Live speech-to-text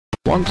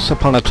Once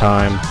upon a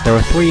time, there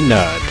were three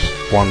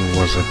nerds. One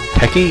was a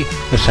techie,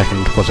 the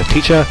second was a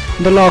teacher,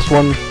 and the last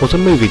one was a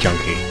movie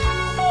junkie.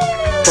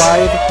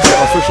 Clive,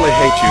 I officially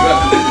hate you.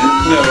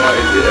 No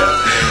idea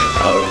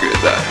how good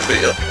that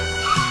feels.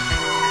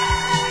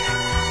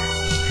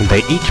 And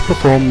they each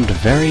performed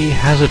very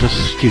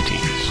hazardous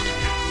duties.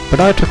 But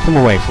I took them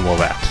away from all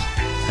that,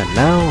 and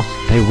now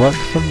they work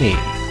for me.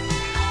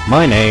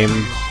 My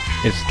name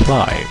is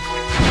Clive.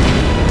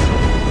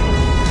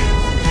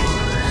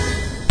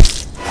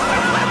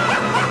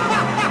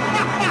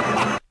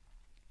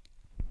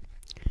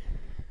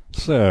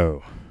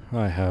 So,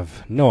 I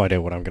have no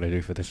idea what I'm going to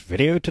do for this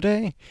video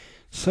today,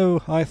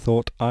 so I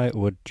thought I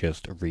would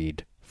just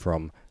read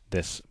from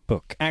this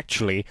book.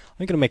 Actually,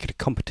 I'm going to make it a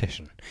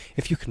competition.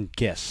 If you can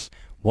guess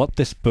what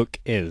this book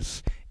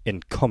is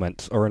in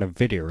comments or in a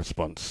video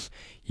response,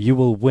 you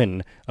will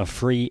win a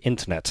free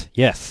internet.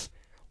 Yes,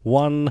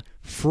 one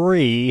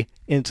free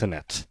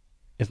internet.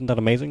 Isn't that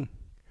amazing?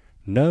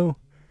 No?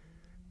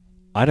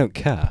 I don't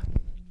care.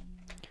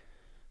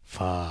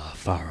 Far,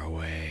 far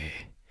away,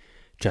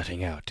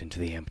 jutting out into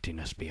the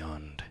emptiness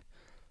beyond,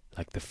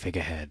 like the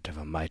figurehead of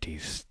a mighty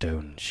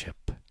stone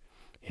ship,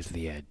 is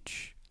the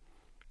edge,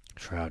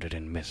 shrouded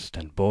in mist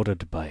and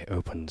bordered by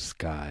open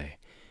sky.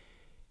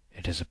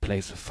 It is a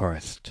place of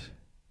forest,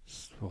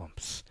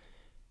 swamps,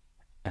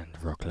 and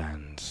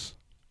rocklands.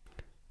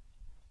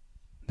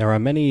 There are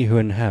many who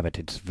inhabit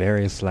its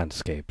various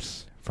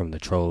landscapes, from the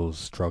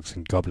trolls, drogs,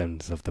 and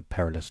goblins of the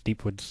perilous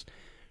deep woods,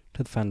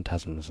 to the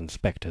phantasms and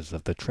spectres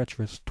of the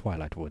treacherous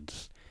twilight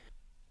woods.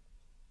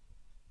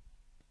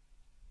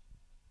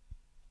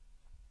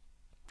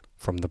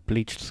 From the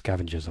bleached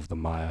scavengers of the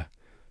mire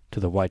to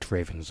the white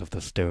ravens of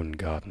the stone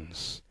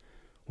gardens,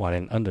 while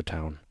in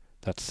Undertown,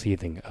 that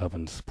seething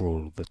urban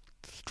sprawl that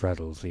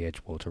straddles the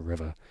Edgewater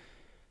River,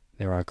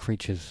 there are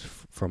creatures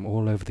from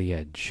all over the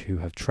edge who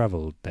have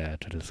travelled there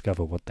to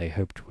discover what they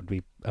hoped would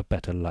be a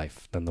better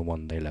life than the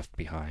one they left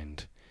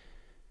behind.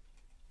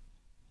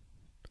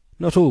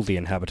 Not all the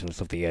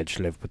inhabitants of the edge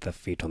live with their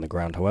feet on the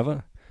ground,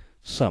 however.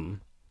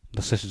 Some,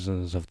 the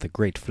citizens of the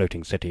great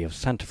floating city of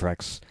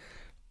Santafrax,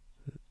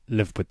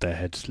 live with their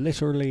heads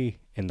literally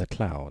in the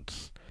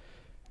clouds.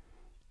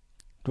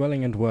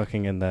 Dwelling and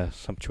working in their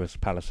sumptuous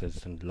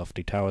palaces and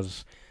lofty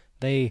towers,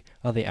 they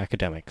are the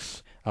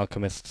academics,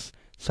 alchemists,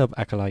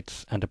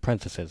 sub-acolytes, and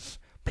apprentices,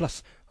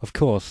 plus, of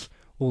course,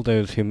 all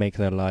those who make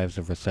their lives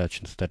of research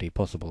and study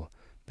possible,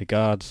 the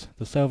guards,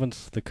 the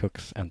servants, the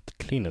cooks, and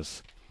the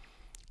cleaners.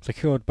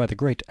 Secured by the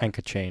great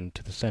anchor chain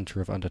to the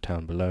centre of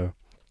Undertown below,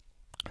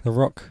 the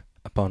rock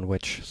upon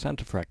which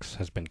Santafrax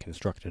has been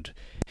constructed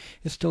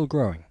is still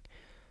growing.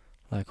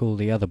 Like all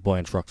the other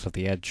buoyant rocks of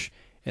the edge,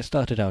 it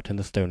started out in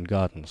the stone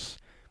gardens,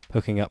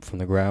 poking up from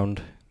the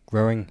ground,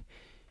 growing,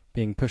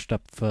 being pushed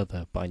up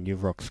further by new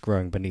rocks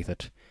growing beneath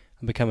it,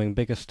 and becoming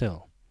bigger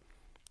still.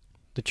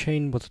 The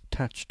chain was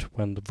attached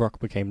when the rock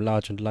became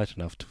large and light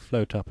enough to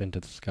float up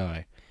into the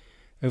sky.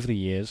 Over the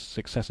years,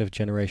 successive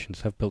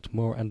generations have built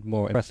more and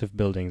more impressive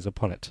buildings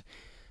upon it,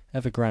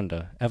 ever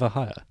grander, ever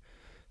higher.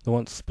 The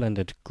once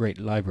splendid Great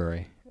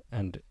Library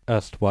and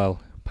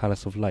erstwhile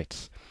Palace of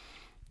Lights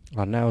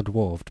are now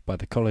dwarfed by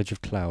the College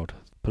of Cloud,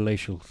 the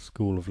Palatial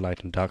School of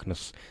Light and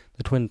Darkness,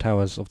 the twin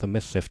towers of the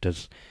Mist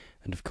Sifters,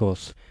 and of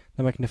course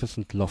the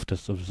magnificent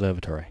Loftus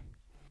Observatory.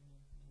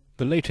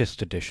 The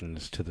latest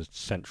additions to the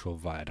central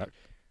viaduct,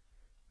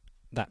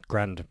 that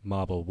grand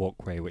marble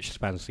walkway which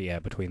spans the air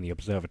between the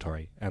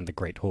observatory and the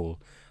Great Hall,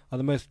 are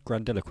the most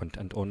grandiloquent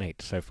and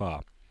ornate so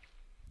far.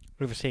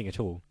 Overseeing it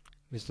all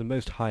is the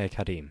Most High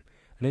Academe,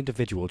 an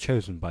individual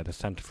chosen by the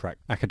Santafrax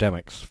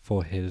academics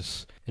for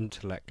his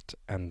intellect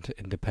and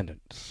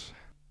independence.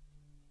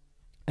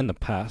 In the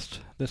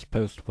past, this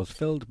post was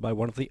filled by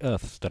one of the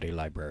Earth Study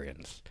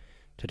librarians.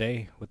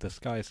 Today, with the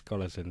Sky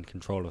Scholars in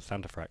control of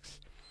Santafrax,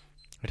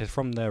 it is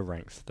from their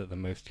ranks that the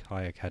Most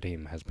High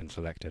Academe has been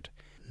selected.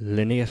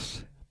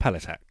 Linnaeus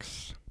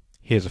Palitax.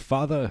 He is a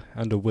father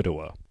and a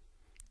widower.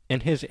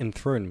 In his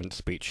enthronement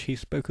speech, he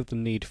spoke of the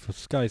need for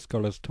Sky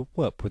Scholars to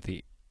work with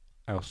the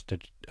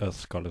ousted Earth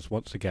Scholars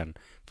once again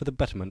for the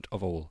betterment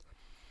of all.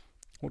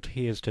 What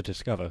he is to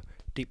discover,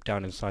 deep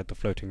down inside the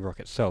floating rock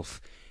itself,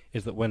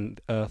 is that when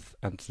Earth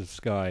and the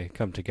sky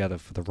come together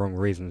for the wrong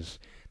reasons,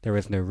 there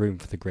is no room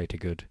for the greater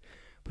good,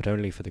 but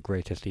only for the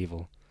greatest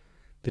evil.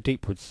 The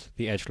deep woods,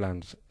 the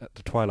edgelands,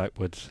 the twilight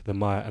woods, the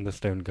mire and the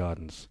stone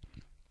gardens,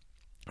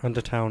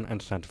 Undertown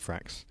and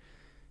Santafrax,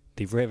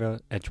 the river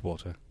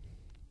Edgewater,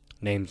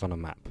 names on a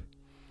map.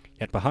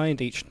 Yet behind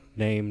each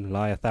name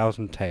lie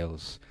 1,000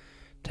 tales,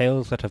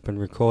 tales that have been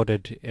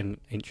recorded in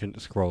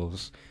ancient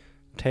scrolls,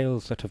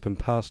 tales that have been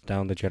passed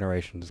down the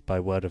generations by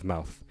word of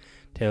mouth,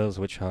 tales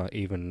which are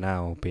even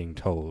now being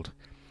told.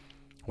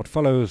 What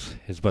follows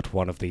is but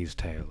one of these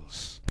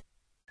tales.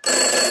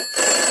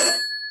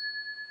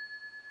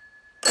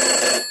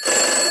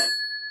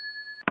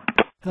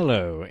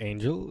 Hello,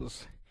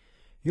 angels.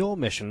 Your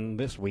mission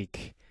this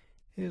week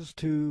is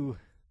to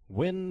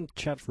win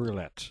chat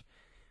roulette.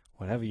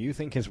 Whatever you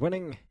think is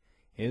winning.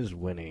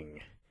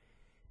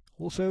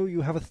 Also,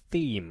 you have a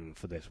theme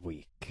for this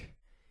week.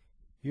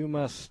 You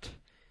must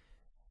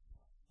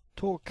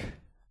talk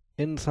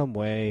in some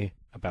way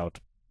about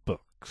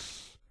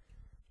books.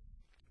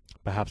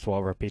 Perhaps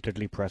while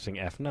repeatedly pressing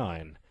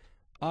F9.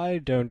 I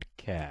don't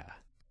care.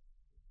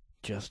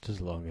 Just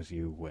as long as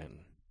you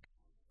win.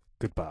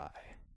 Goodbye.